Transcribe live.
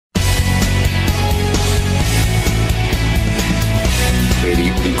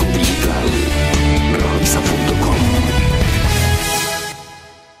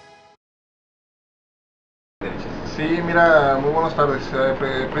mira, muy buenas tardes.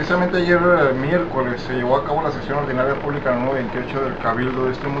 Precisamente ayer, miércoles, se llevó a cabo la sesión ordinaria pública número 28 del Cabildo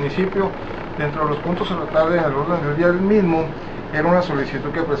de este municipio. Dentro de los puntos a tratar en el orden del día del mismo, era una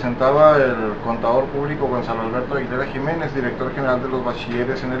solicitud que presentaba el contador público Gonzalo Alberto Aguilera Jiménez, director general de los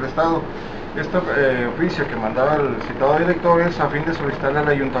bachilleres en el estado. Este oficio que mandaba el citado director es a fin de solicitarle al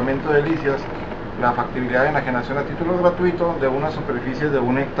Ayuntamiento de Licias la factibilidad de enajenación a título gratuito de una superficie de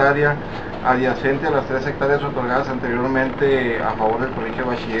 1 hectárea adyacente a las 3 hectáreas otorgadas anteriormente a favor del Colegio de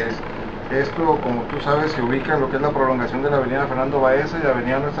Bachilleres. Esto, como tú sabes, se ubica en lo que es la prolongación de la avenida Fernando Baeza y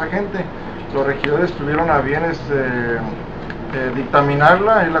avenida Nuestra Gente. Los regidores tuvieron a bien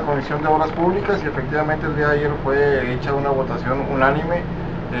dictaminarla en la Comisión de Obras Públicas y efectivamente el día de ayer fue hecha una votación unánime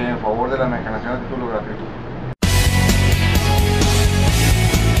en favor de la enajenación a título gratuito.